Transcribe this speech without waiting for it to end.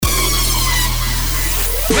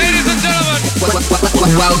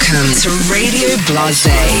Welcome to Radio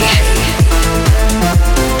Blasé.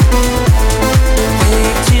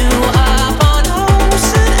 Picked you up on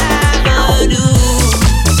Olsen Avenue.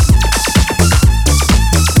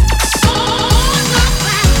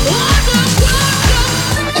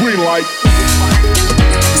 Green light.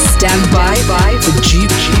 Stand by for Duke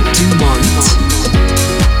Dumont.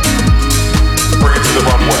 Bring it to the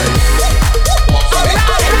runway.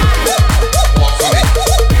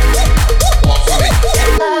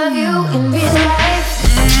 Love you in real life.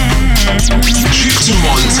 Duke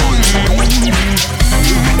Dumont.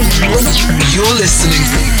 You're listening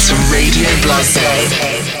to Radio Blasé.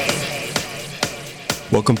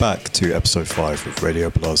 Welcome back to episode 5 of Radio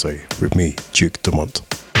Blasé with me, Duke Dumont.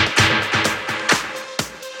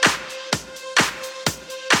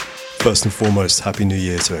 First and foremost, Happy New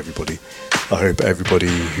Year to everybody. I hope everybody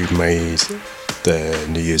who made their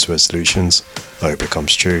New Year's resolutions, I hope it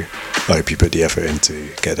comes true. I hope you put the effort in to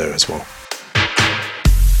get there as well.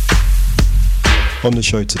 On the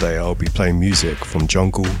show today, I'll be playing music from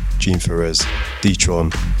Jungle, Gene Farris,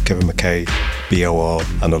 D-Tron, Kevin McKay, BLR,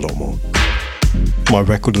 and a lot more. My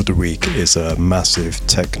record of the week is a massive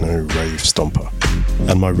techno rave stomper,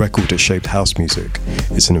 and my record that shaped house music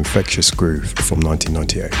is an infectious groove from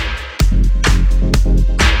 1998.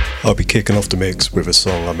 I'll be kicking off the mix with a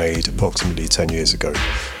song I made approximately 10 years ago.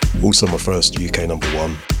 Also my first UK number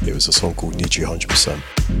 1, it was a song called Need You 100%.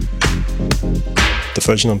 The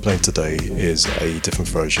version I'm playing today is a different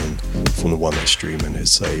version from the one that's streaming.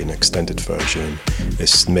 It's an extended version.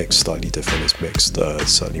 It's mixed slightly different. It's mixed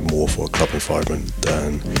certainly more for a club environment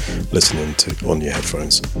than listening to on your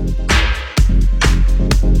headphones.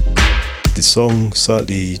 This song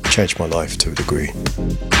certainly changed my life to a degree.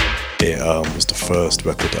 It was the first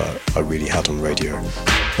record that I really had on radio,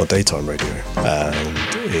 on daytime radio, and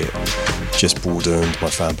it just broadened my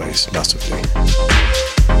fan base massively.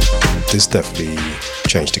 This definitely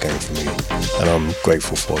changed the game for me, and I'm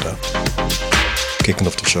grateful for that. Kicking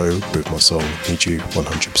off the show with my song Need You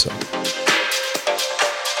 100%.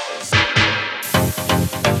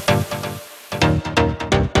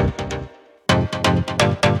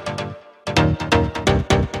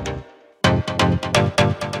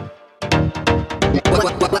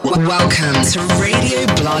 Welcome to Radio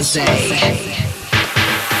Blasé.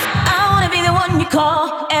 I wanna be the one you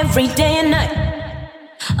call every day and night.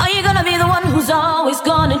 Are you gonna be the one who's always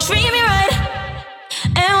gonna treat me right?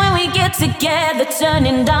 And when we get together,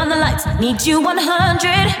 turning down the lights, need you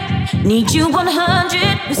 100, need you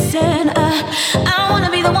 100%. I wanna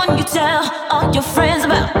be the one you tell all your friends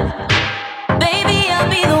about. Baby, I'll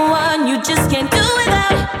be the one you just can't do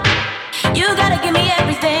without. You gotta give me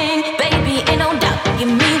everything, baby, ain't no doubt. Give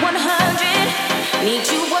me 100, need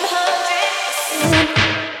you 100%.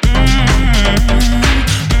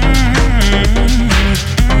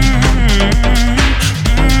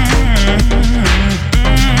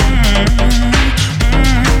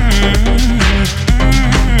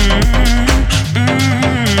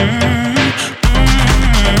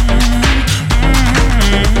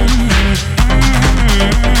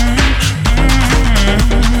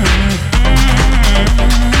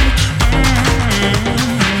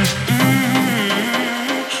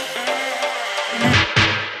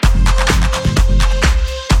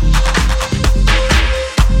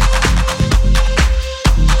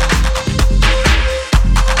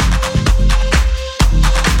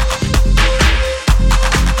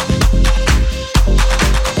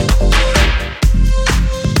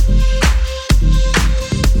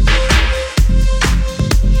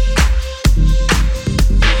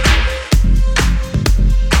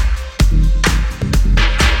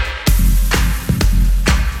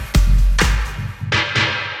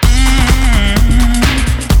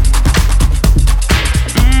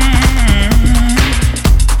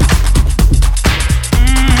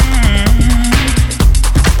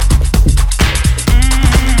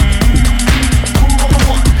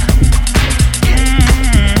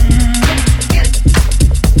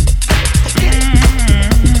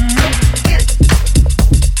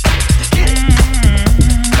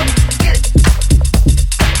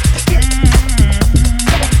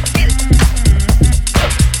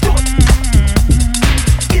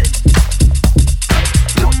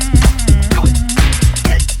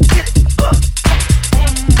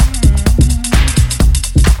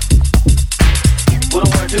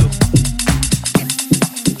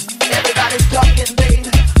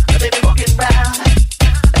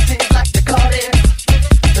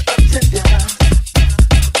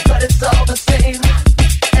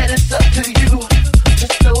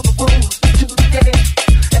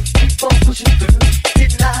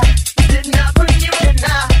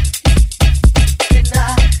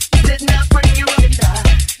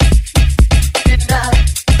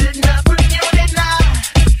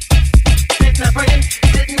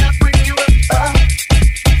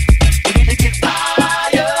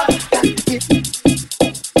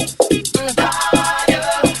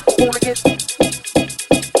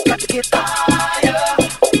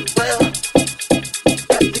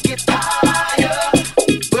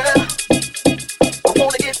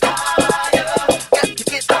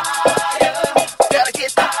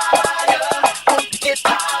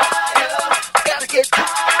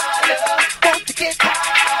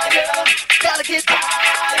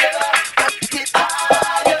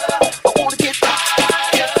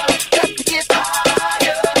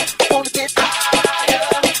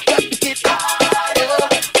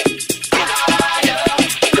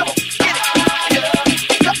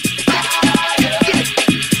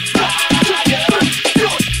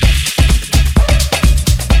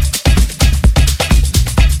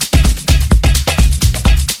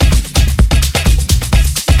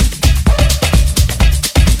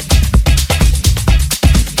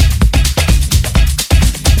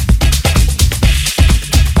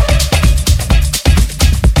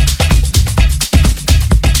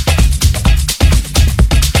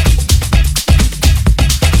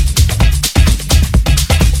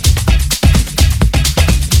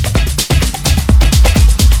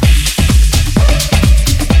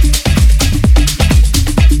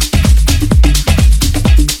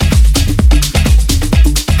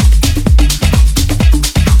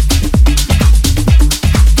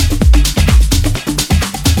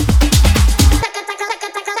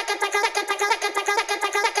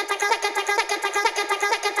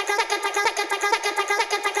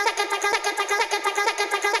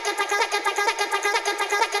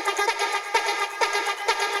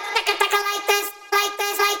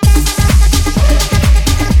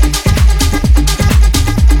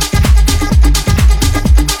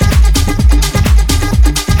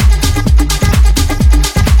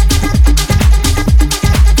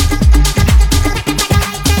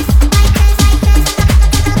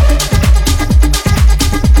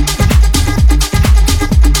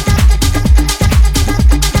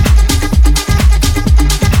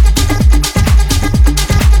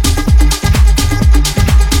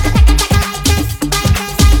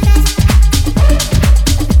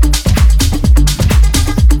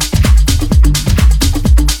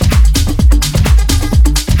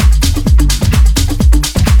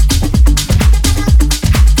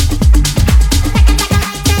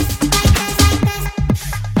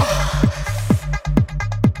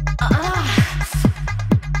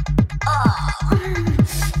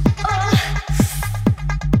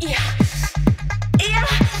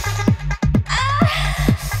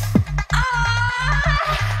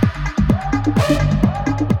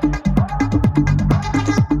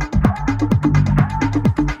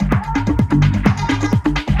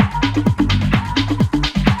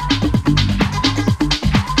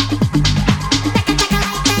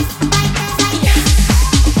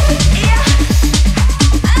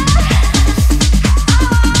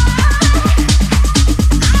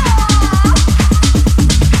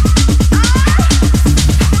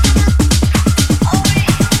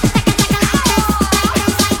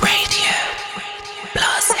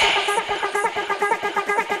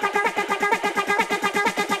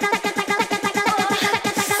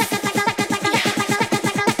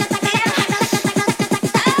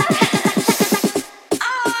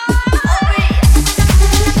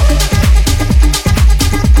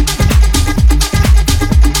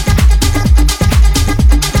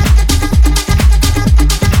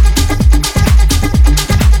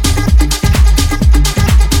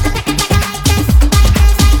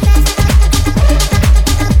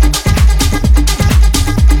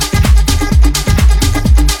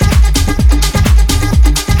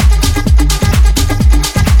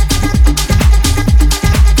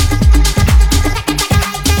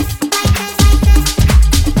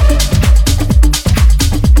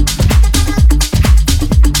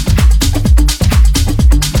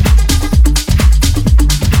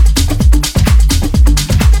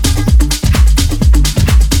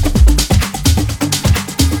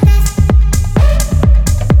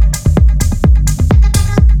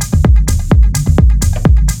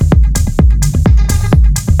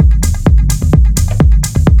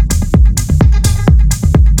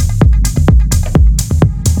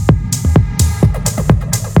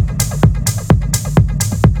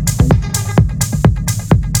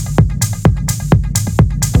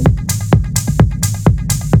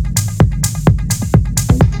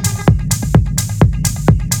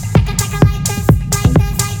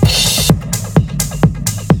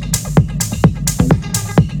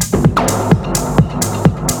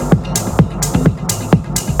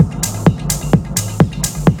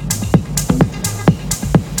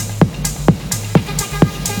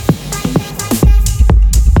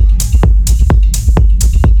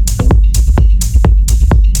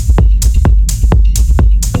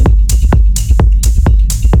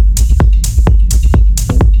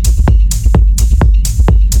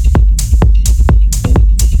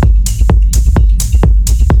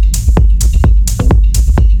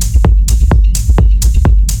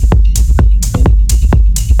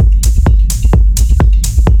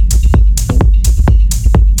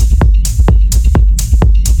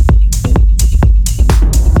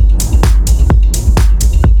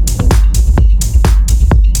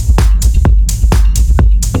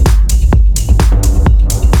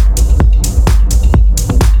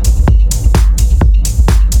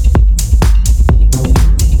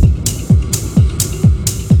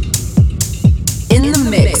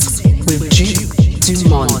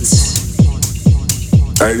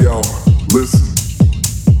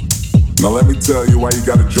 tell you why you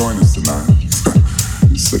gotta join us tonight.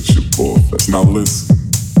 You're such a poor fest. Now listen,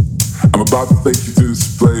 I'm about to take you to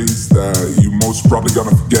this place that you most probably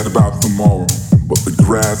gonna forget about tomorrow. But the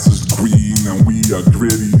grass is green and we are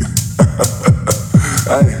gritty.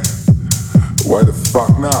 Hey, why the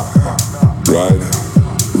fuck not? Right?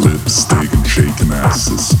 Lipstick and shaking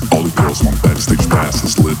asses. All the girls want backstage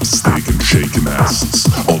passes. Lipstick and shaking asses.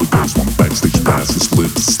 All the girls want backstage passes.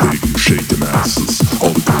 Lipstick and shaking asses.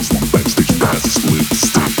 All the girls want backstage passes.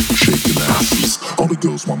 Lipstick and shaking asses. All the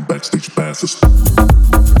girls want backstage passes.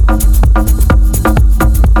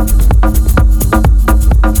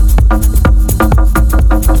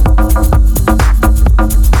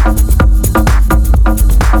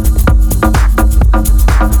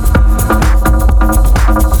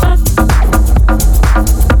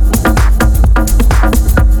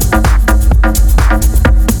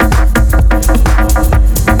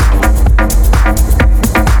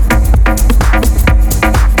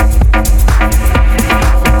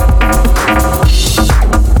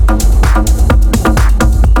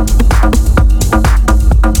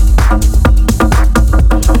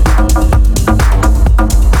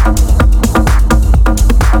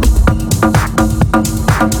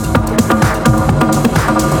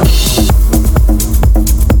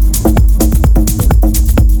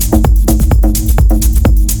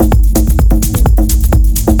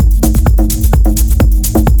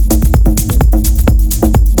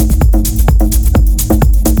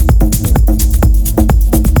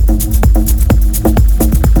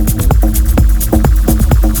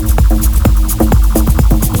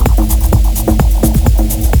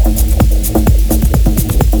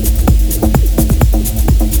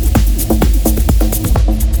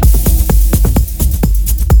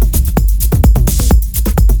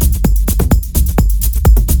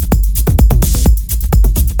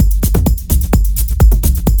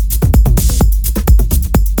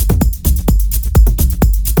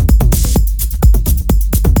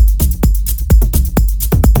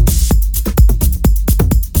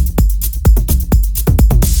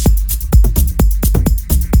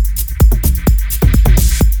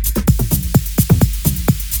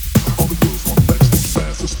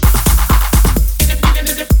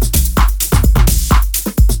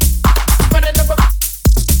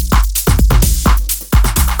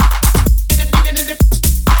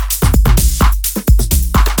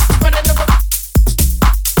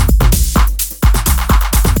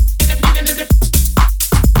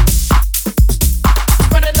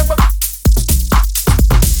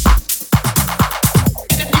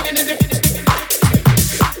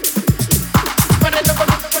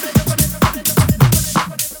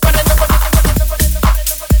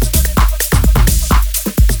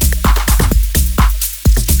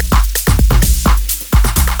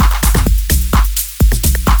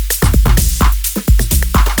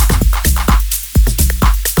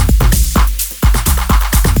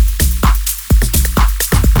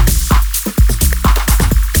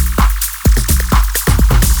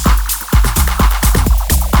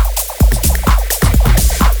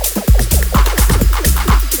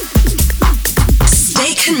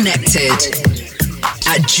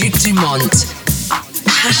 At Duke Dumont.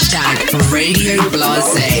 #Radio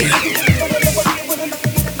Blasé.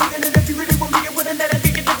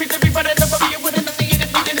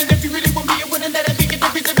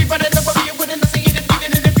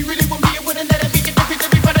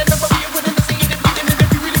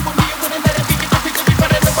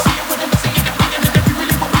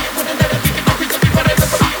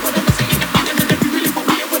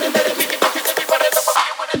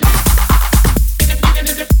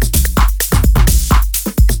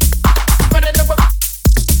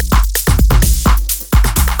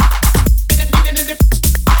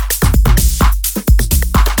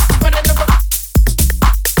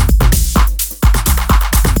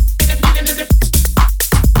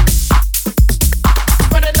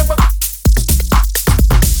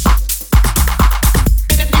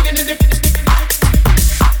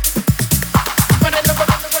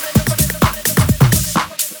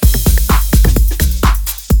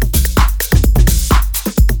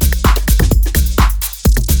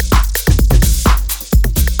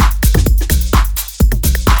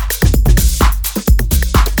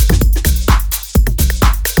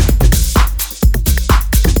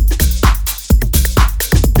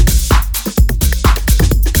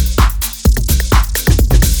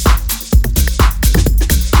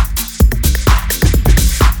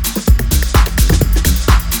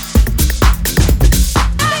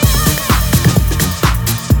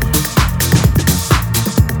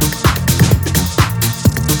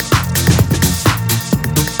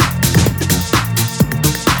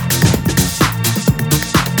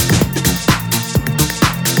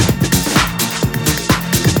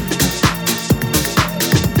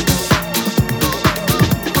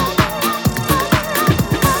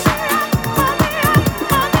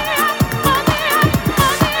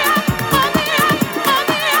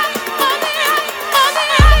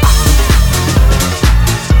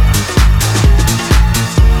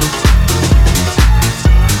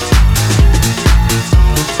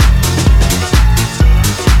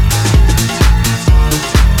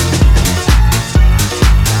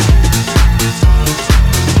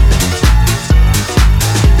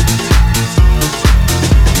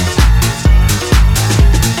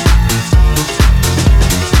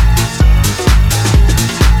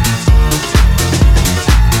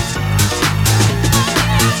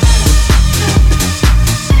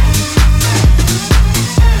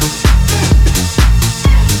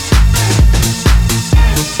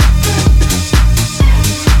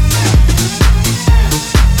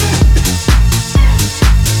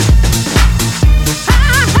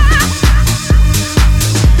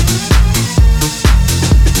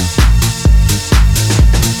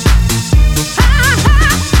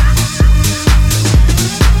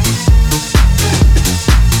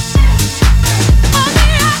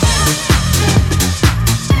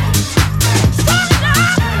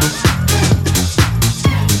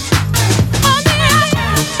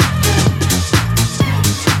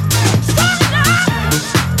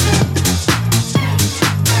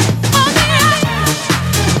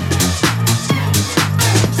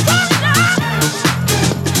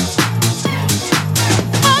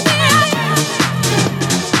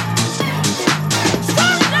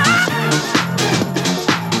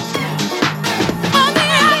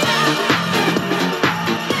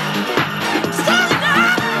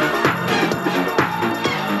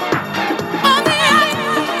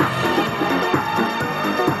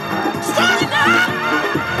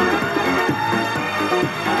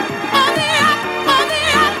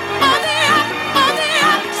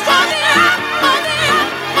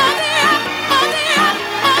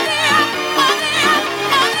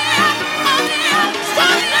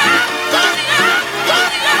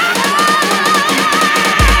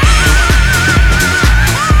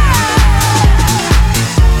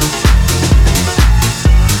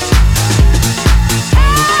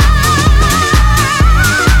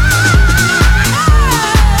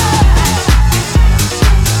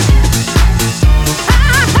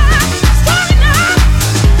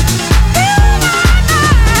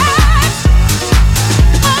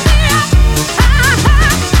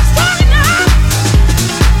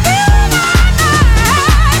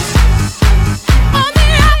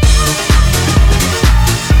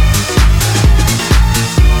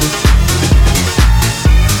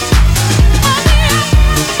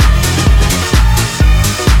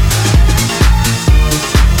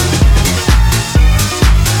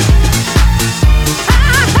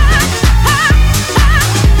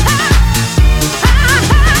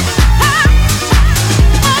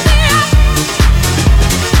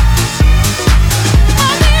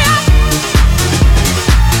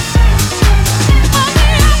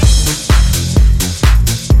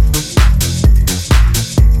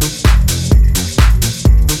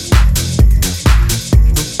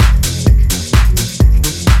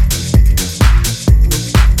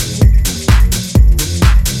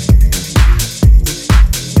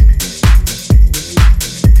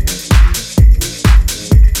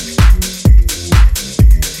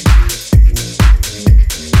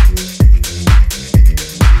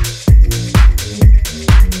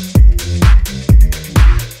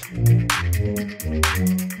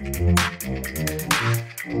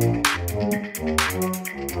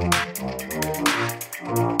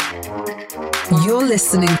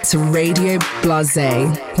 listening to Radio Blasé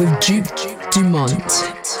with Duke Dumont.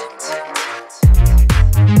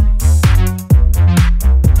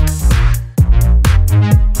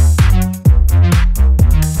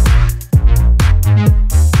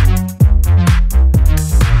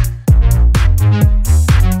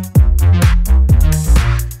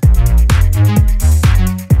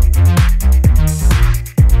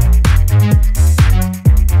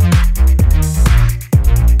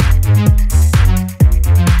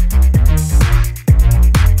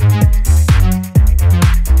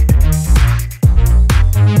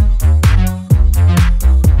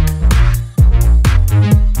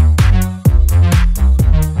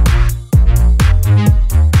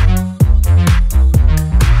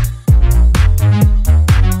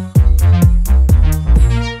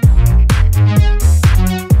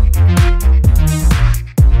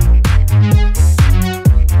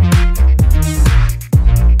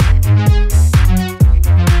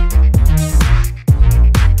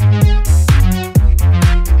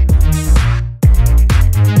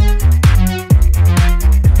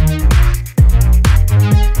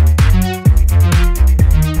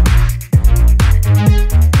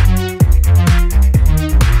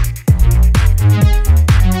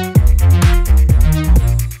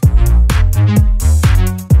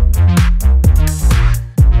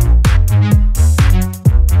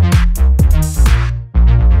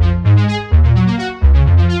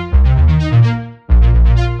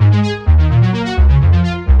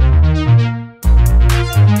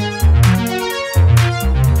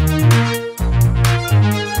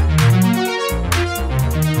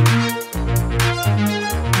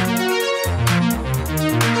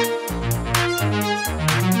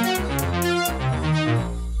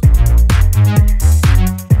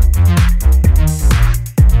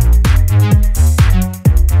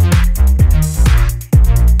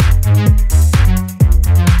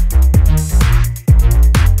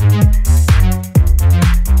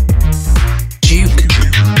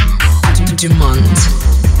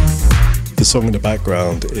 The song in the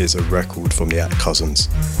background is a record from the Cousins.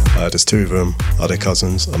 There's two of them. Are they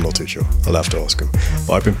cousins? I'm not too sure. I'll have to ask them.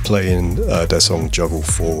 But I've been playing their song Juggle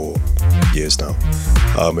for years now.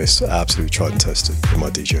 It's absolutely tried and tested in my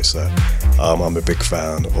DJ set. I'm a big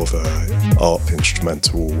fan of ARP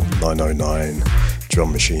Instrumental 909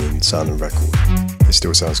 drum machine sound and record. It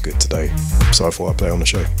still sounds good today, so I thought I'd play on the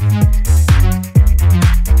show.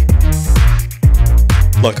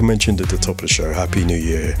 Like I mentioned at the top of the show, Happy New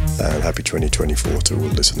Year and Happy 2024 to all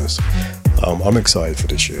listeners. I'm excited for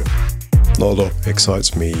this year. Not a lot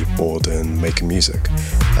excites me more than making music,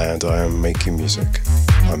 and I am making music.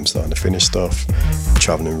 I'm starting to finish stuff,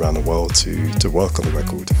 traveling around the world to work on the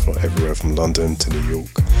record, for everywhere from London to New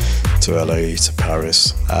York to LA to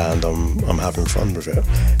Paris, and I'm having fun with it.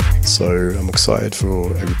 So I'm excited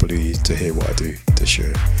for everybody to hear what I do this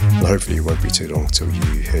year, and hopefully it won't be too long till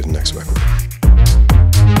you hear the next record.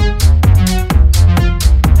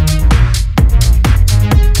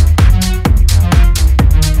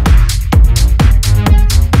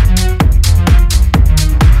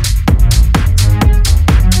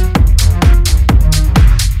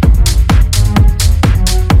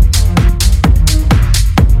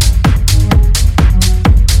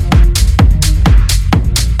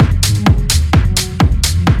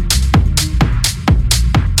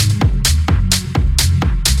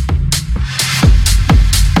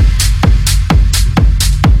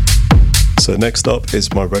 So next up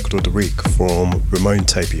is my record of the week from Ramon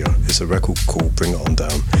Tapia. It's a record called Bring It On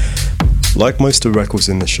Down. Like most of the records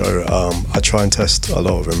in the show, I try and test a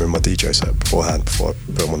lot of them in my DJ set beforehand before I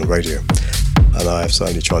put them on the radio. And I have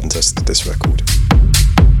certainly tried and tested this record.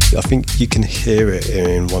 I think you can hear it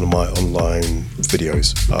in one of my online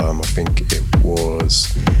videos. I think it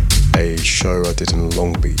was a show I did in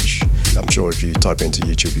Long Beach. I'm sure if you type into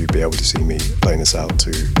YouTube, you'll be able to see me playing this out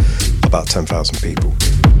to about 10,000 people.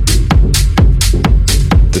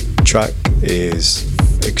 The track is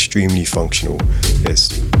extremely functional. It's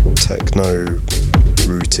techno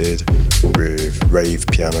rooted with rave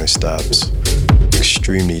piano stabs,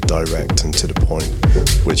 extremely direct and to the point,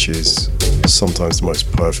 which is sometimes the most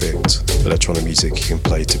perfect electronic music you can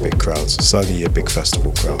play to big crowds, certainly a big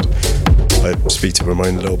festival crowd. I speak to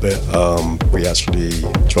Ramon a little bit. We actually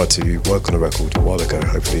tried to work on a record a while ago.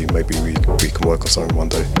 Hopefully maybe we can work on something one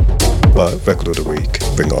day. But record of the week,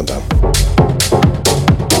 Bring It On Down.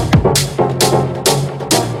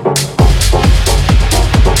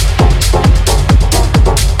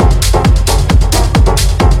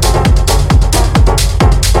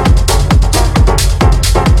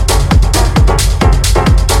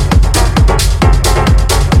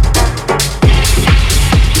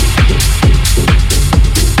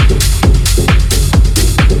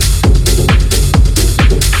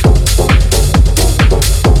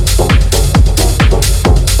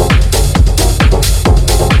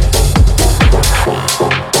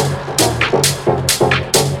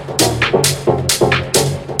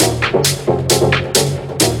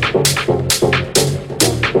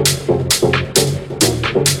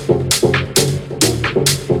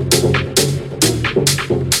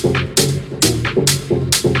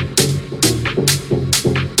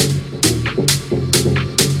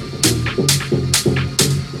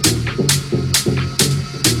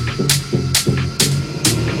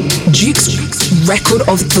 Duke's Record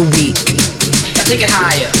of the Week. I take it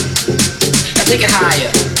higher. I take it higher.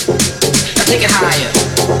 I take it higher.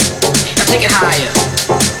 I take it higher.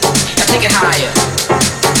 I take it higher.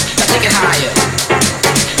 I take it higher.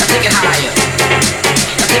 I take it higher.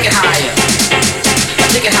 I take it higher. I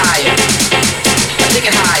take it higher. I take it higher. I take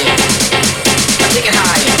it higher. I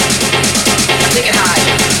take it higher.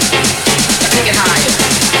 I take it higher.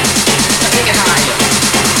 I take it higher.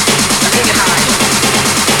 I take it higher.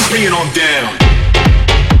 Bring it on down.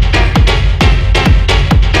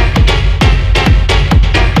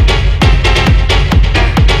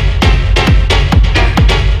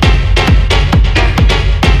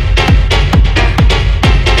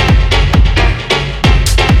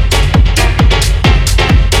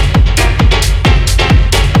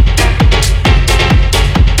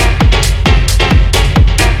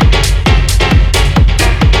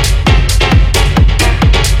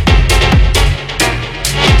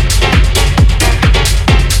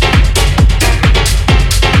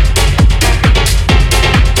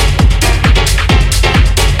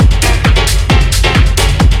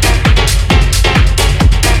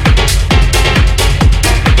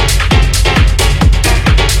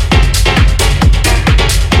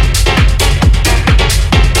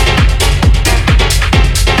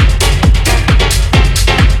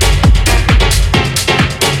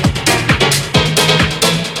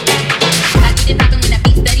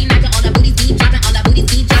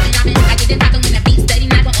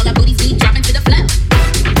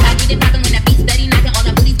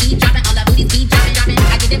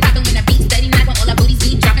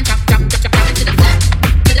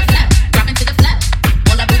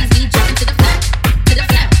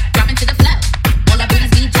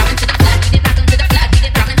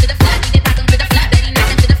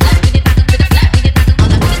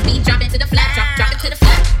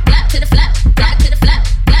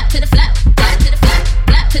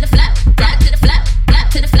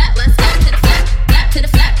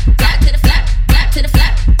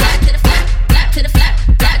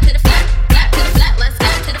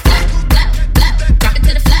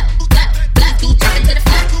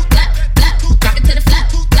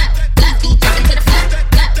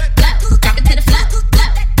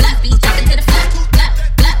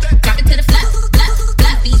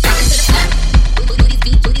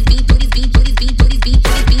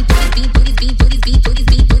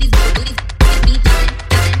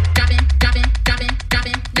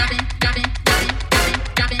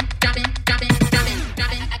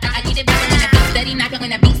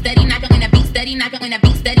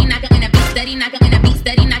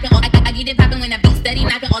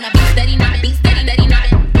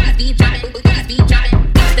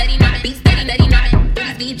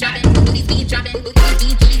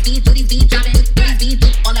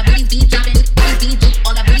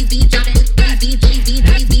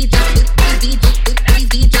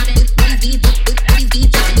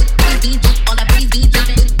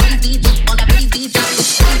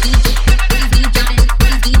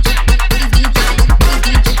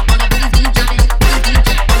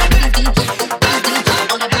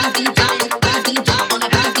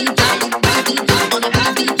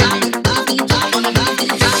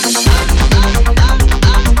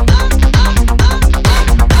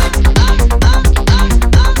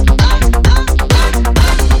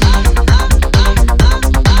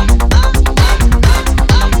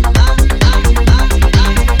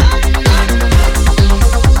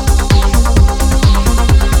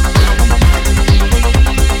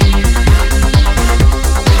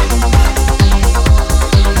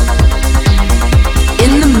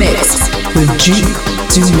 Duke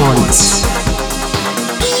Dumont.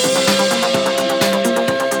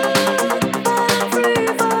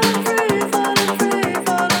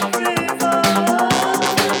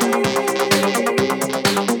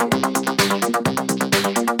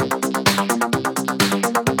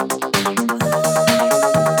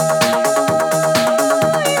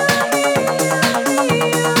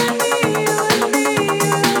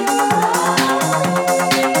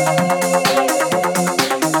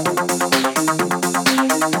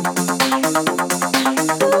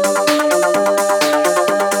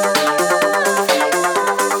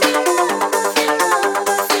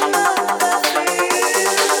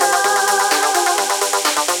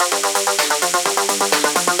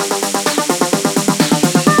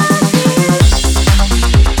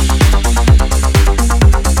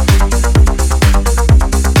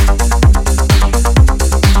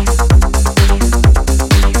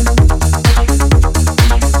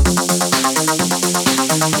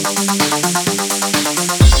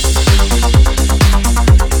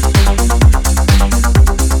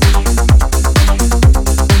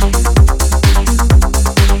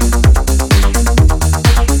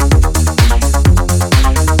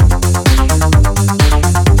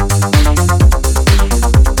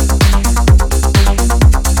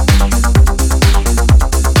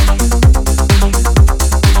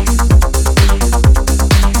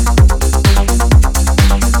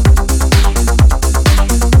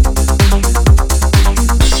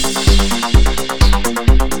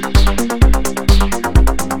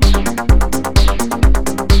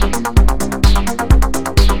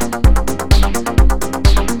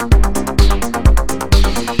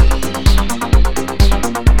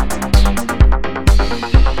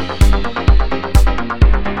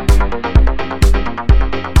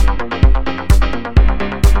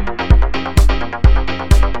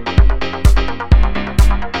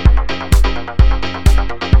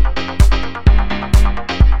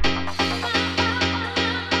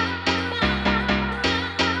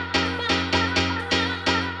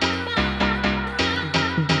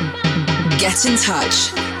 Get in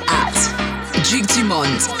touch at Duke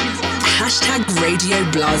Dumont, #Radio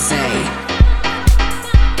Blasé.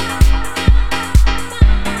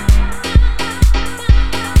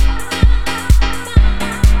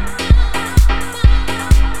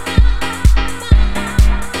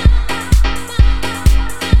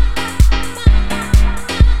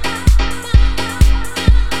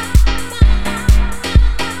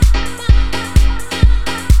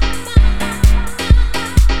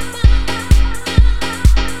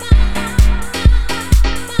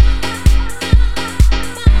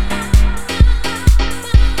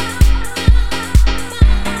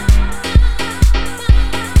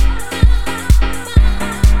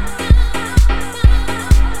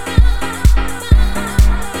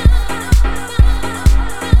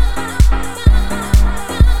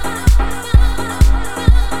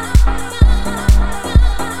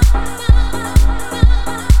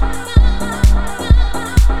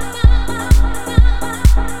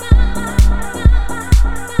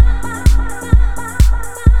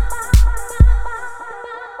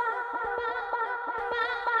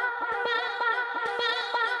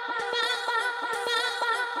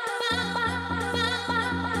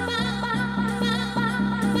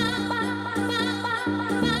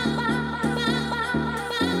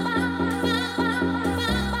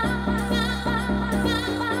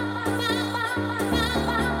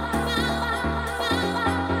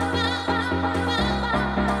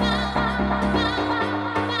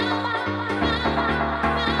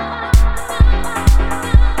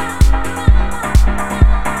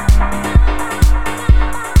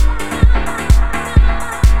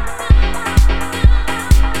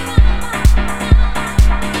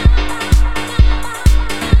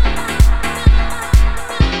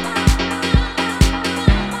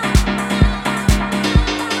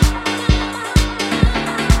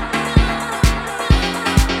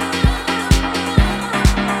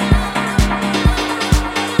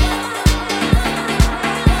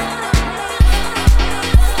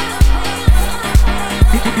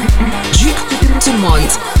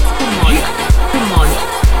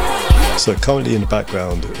 So currently in the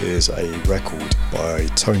background is a record by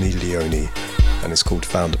Tony Leone and it's called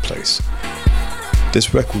Found a Place.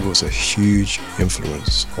 This record was a huge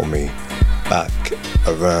influence on me back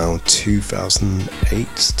around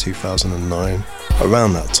 2008, 2009,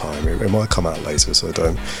 around that time. It might come out later, so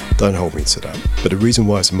don't hold me to that. But the reason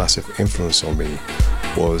why it's a massive influence on me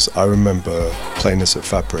was I remember playing this at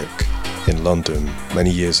Fabric in London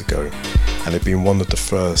many years ago, and it'd been one of the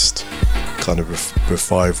first kind of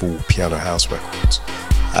revival piano house records,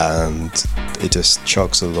 and it just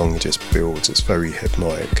chugs along, it just builds, it's very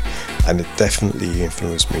hypnotic, and it definitely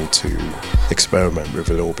influenced me to experiment with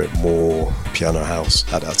a little bit more piano house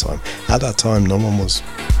at that time. At that time, no one was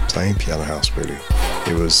playing piano house really.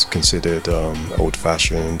 It was considered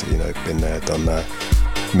old-fashioned, been there, done that.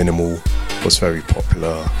 Minimal was very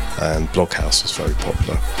popular, and block house was very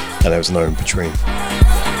popular, and there was no in between.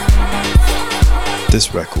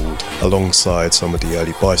 This record, alongside some of the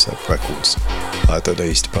early Bicep records that they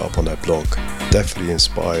used to put up on their blog, definitely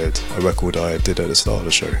inspired a record I did at the start of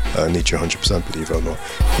the show, Need You 100%, believe it or not.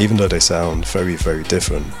 Even though they sound very, very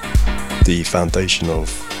different, the foundation of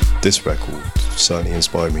this record certainly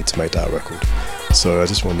inspired me to make that record. So I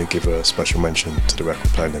just wanted to give a special mention to the record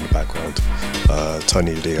playing in the background.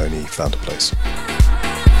 Tony Leone, Found a Place.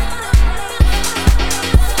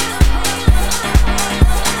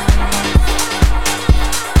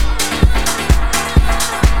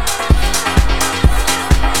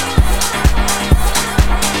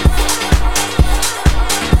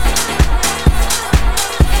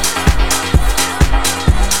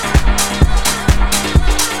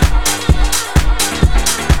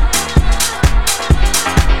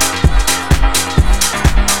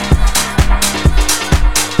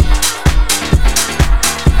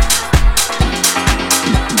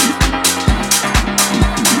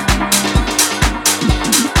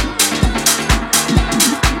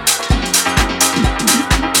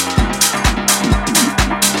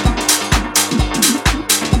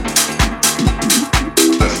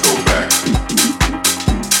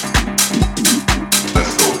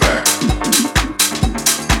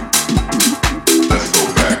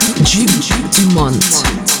 Duke Dumont.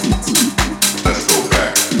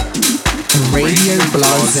 Radio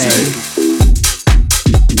Blasé.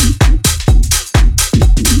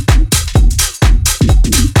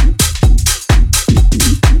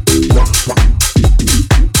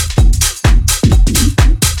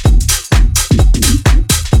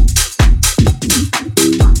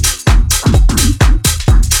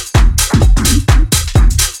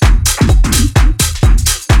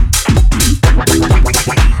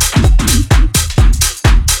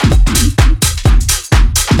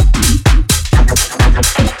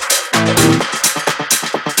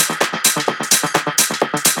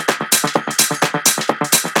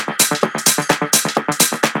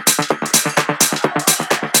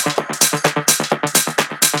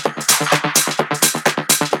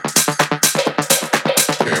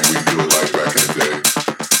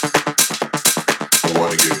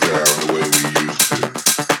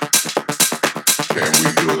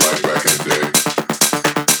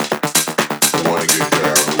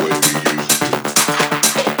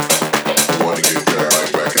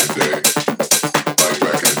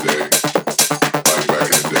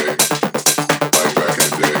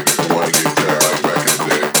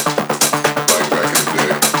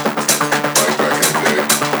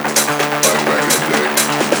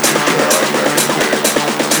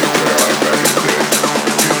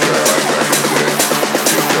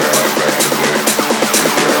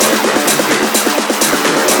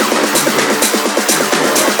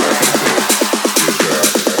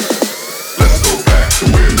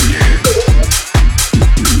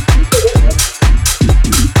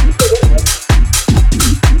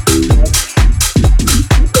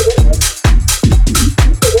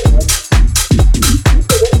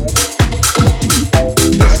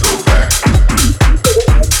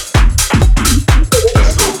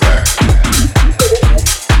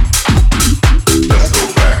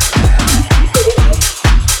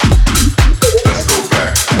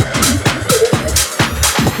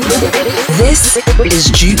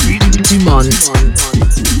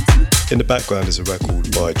 Dumont. In the background is a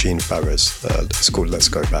record by Gene Farris. It's called Let's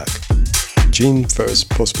Go Back. Gene Farris,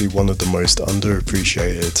 possibly one of the most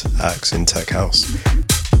underappreciated acts in tech house.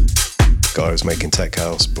 The guy was making tech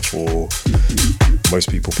house before most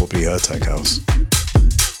people probably heard tech house.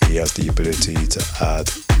 He has the ability to add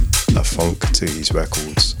a funk to his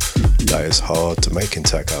records that is hard to make in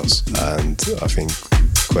tech house, and I think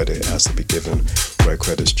credit has to be given where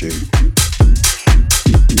credit's due.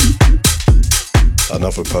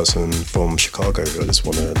 Another person from Chicago who I just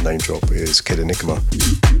want to name drop is Kid Enigma,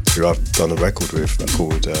 who I've done a record with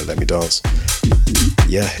called Let Me Dance.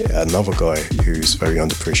 Yeah, another guy who's very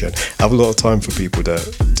underappreciated. I have a lot of time for people that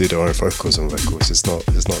do their own vocals on records. It's not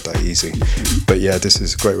that easy. But yeah, this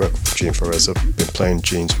is a great record from Gene Farris. I've been playing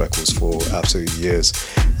Gene's records for absolutely years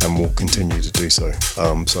and will continue to do so.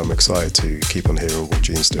 So I'm excited to keep on hearing what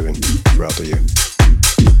Gene's doing throughout the year.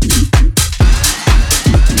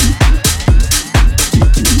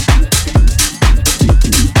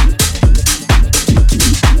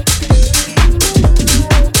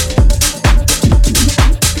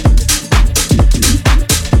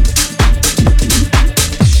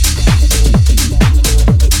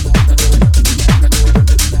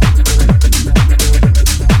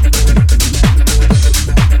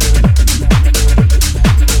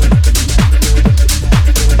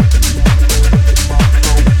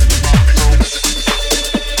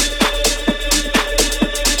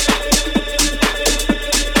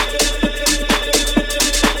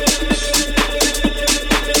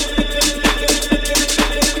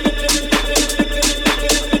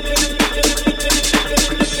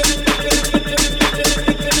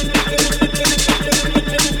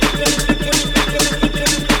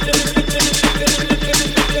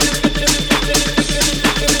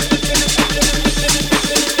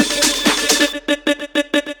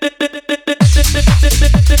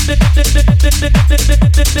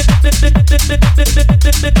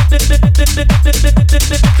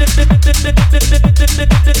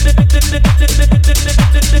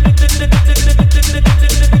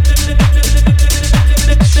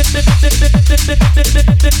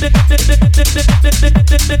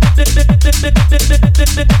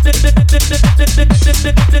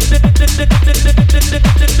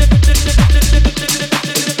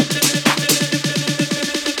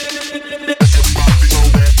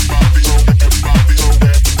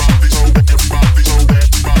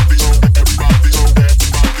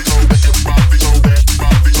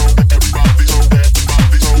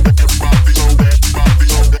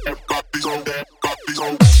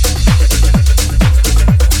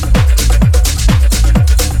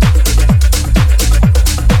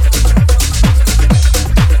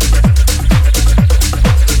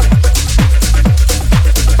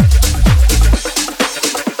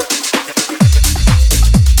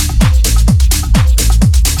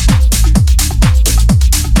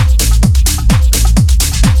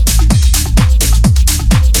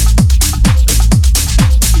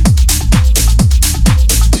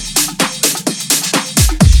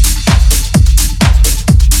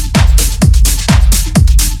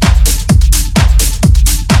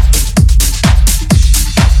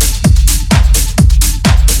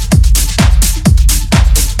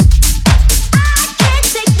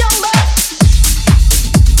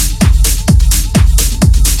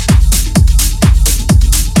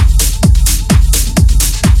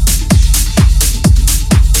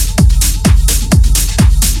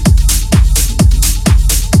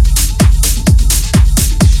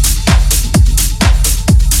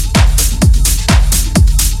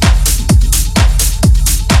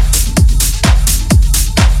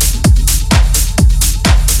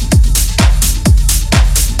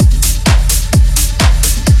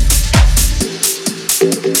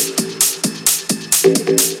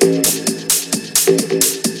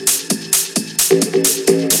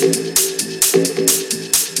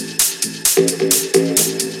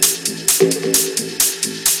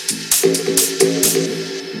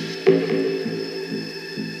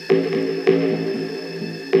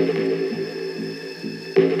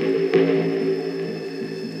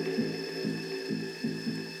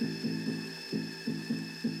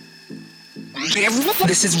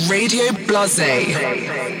 This is Radio Blasé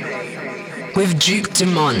with Duke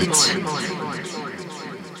Dumont.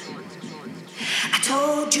 I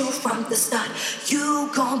told you from the start,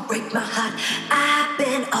 you gon' break my heart. I've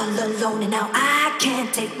been all alone and now I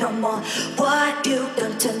can't take no more. What you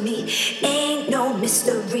done to me ain't no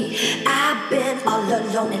mystery. I've been all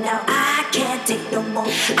alone and now I can't take no more.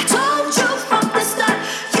 I told you from the start,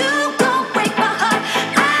 you gon' break my heart.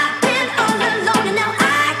 I've been all alone and now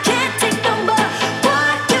I can't take no more.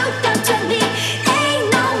 What you done to me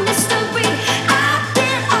ain't no mystery.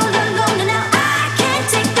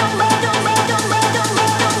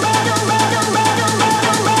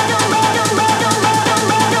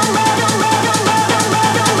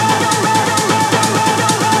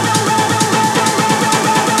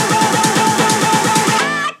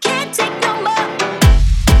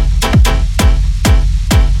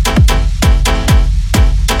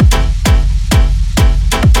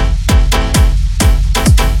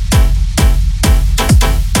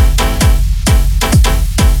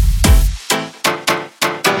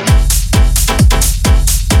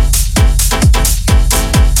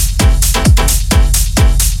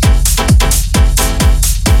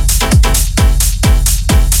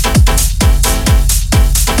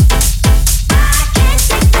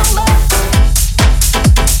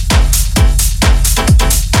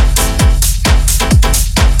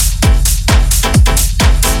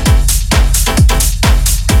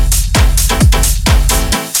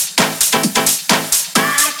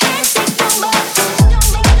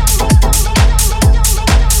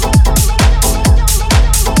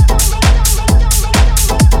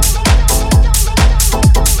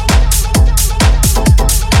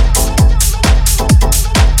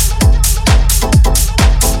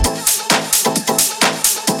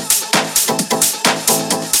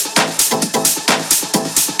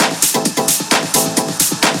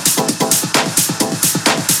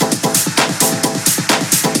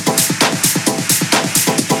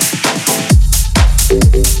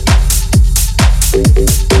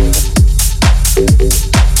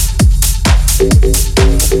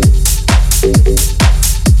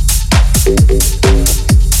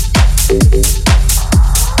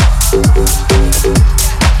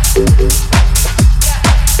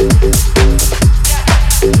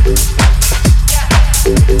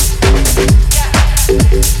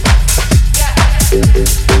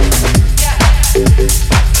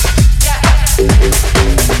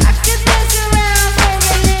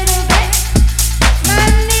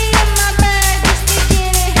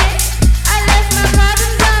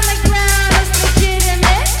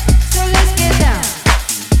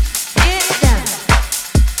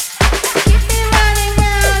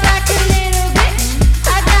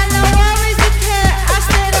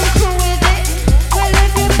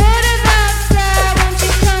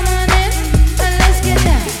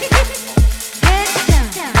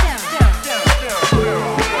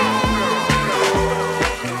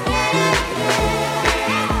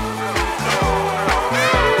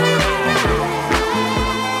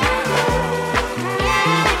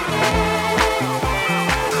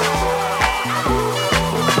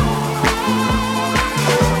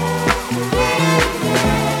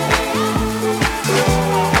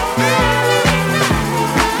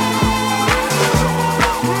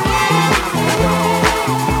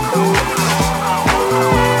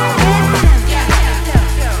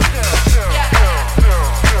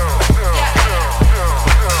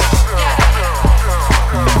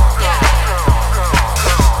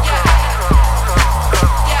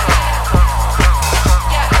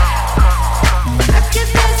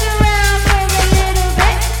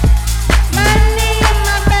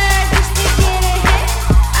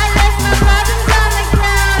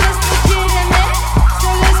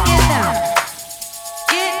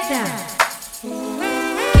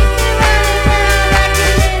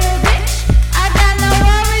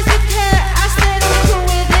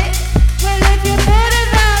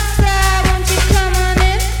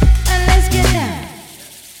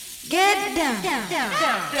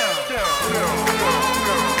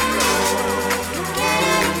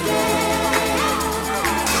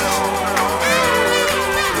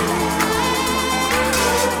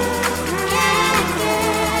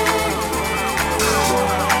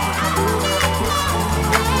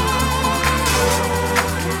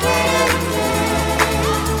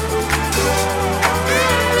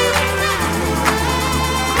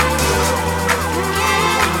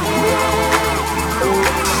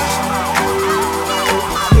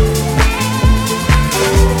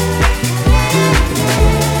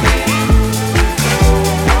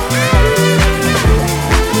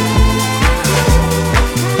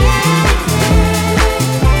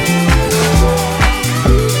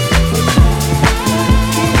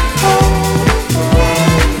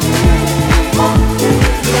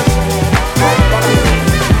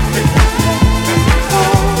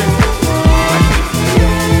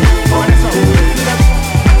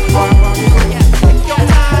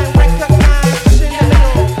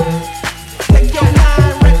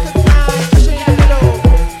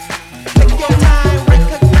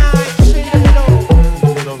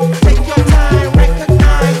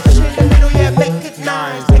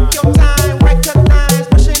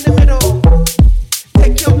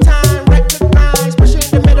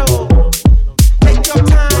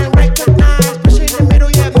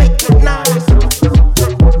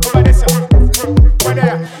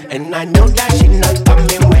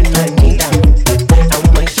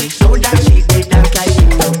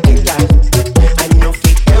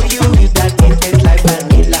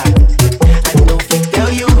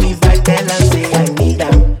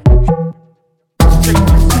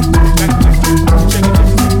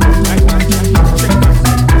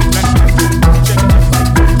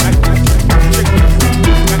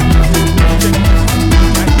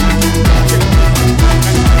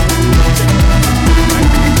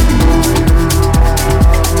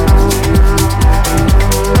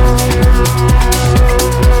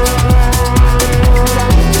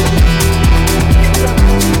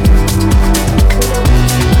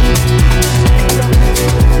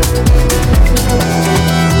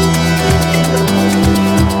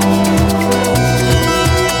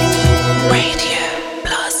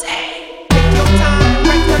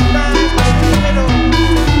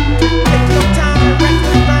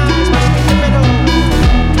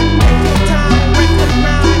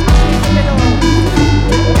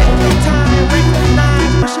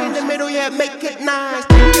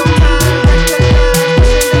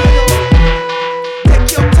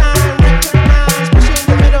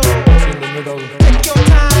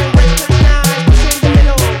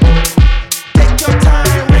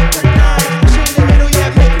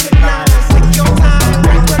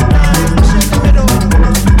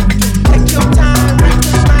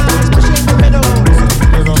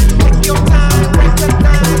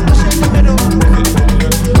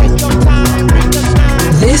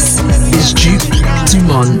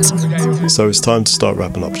 Dumont. So it's time to start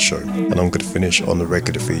wrapping up the show, and I'm going to finish on the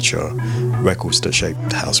regular feature, records that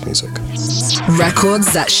shaped house music.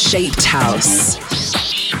 Records that shaped house.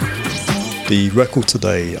 The record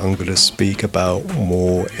today I'm going to speak about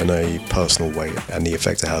more in a personal way and the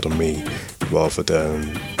effect it had on me, rather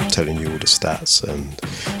than telling you all the stats and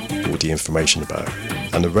all the information about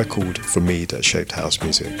it. And the record for me that shaped house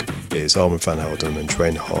music is Armand van Helden and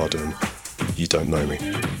Dwayne Harden, You Don't Know Me.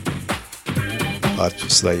 I've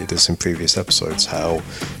stated this in previous episodes, how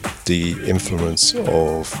the influence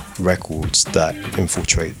of records that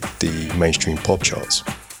infiltrate the mainstream pop charts.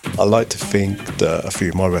 I like to think that a few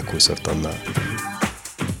of my records have done that.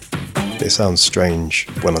 It sounds strange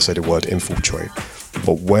when I say the word infiltrate,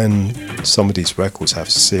 but when some of these records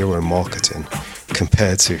have zero marketing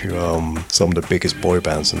compared to some of the biggest boy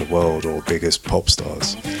bands in the world or biggest pop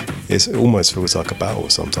stars, it almost feels like a battle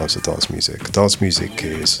sometimes for dance music. Dance music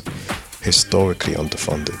is historically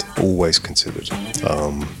underfunded, always considered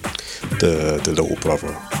the little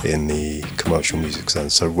brother in the commercial music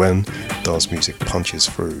sense. So when dance music punches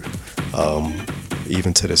through,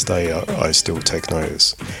 even to this day, I still take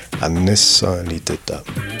notice, and this certainly did that.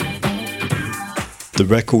 The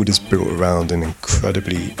record is built around an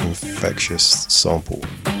incredibly infectious sample.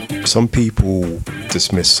 Some people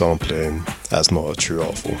dismiss sampling as not a true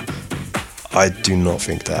art form. I do not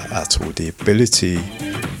think that at all. The ability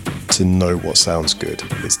to know what sounds good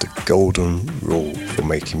is the golden rule for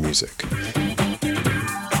making music.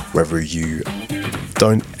 Whether you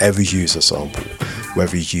don't ever use a sample,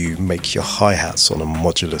 whether you make your hi-hats on a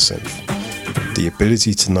modular synth, the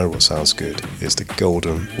ability to know what sounds good is the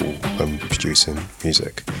golden rule when producing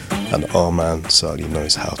music, and Armand certainly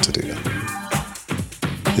knows how to do that.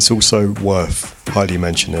 It's also worth highly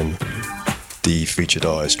mentioning the featured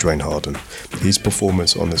artist Dwayne Harden. His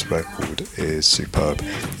performance on this record is superb.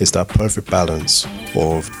 It's that perfect balance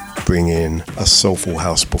of bringing a soulful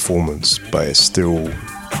house performance, but it's still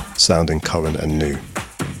sounding current and new.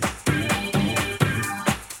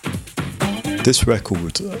 This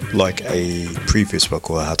record, like a previous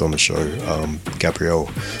record I had on the show, Gabrielle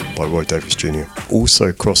by Roy Davis Jr.,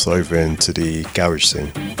 also crossed over into the garage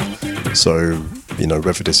scene. So,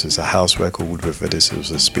 whether this is a house record, whether this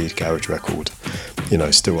is a speed garage record,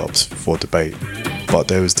 still up for debate. But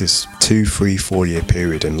there was this 2, 3, 4 year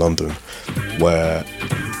period in London where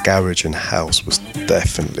garage and house was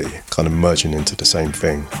definitely kind of merging into the same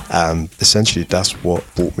thing. And essentially that's what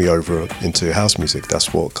brought me over into house music.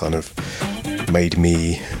 That's what kind of made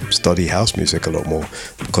me study house music a lot more,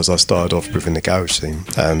 because I started off within the garage scene,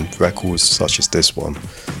 and records such as this one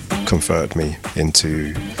converted me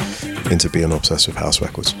into being obsessed with house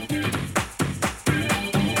records.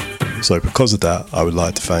 So because of that, I would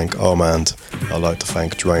like to thank Armand, I'd like to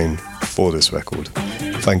thank Dwayne for this record.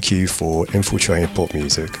 Thank you for infiltrating pop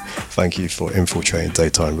music. Thank you for infiltrating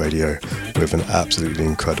daytime radio with an absolutely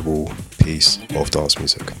incredible piece of dance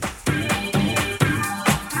music.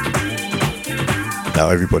 Now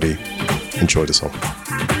everybody, enjoy the song.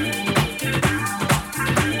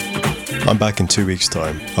 I'm back in 2 weeks'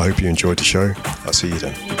 time. I hope you enjoyed the show. I'll see you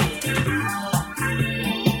then.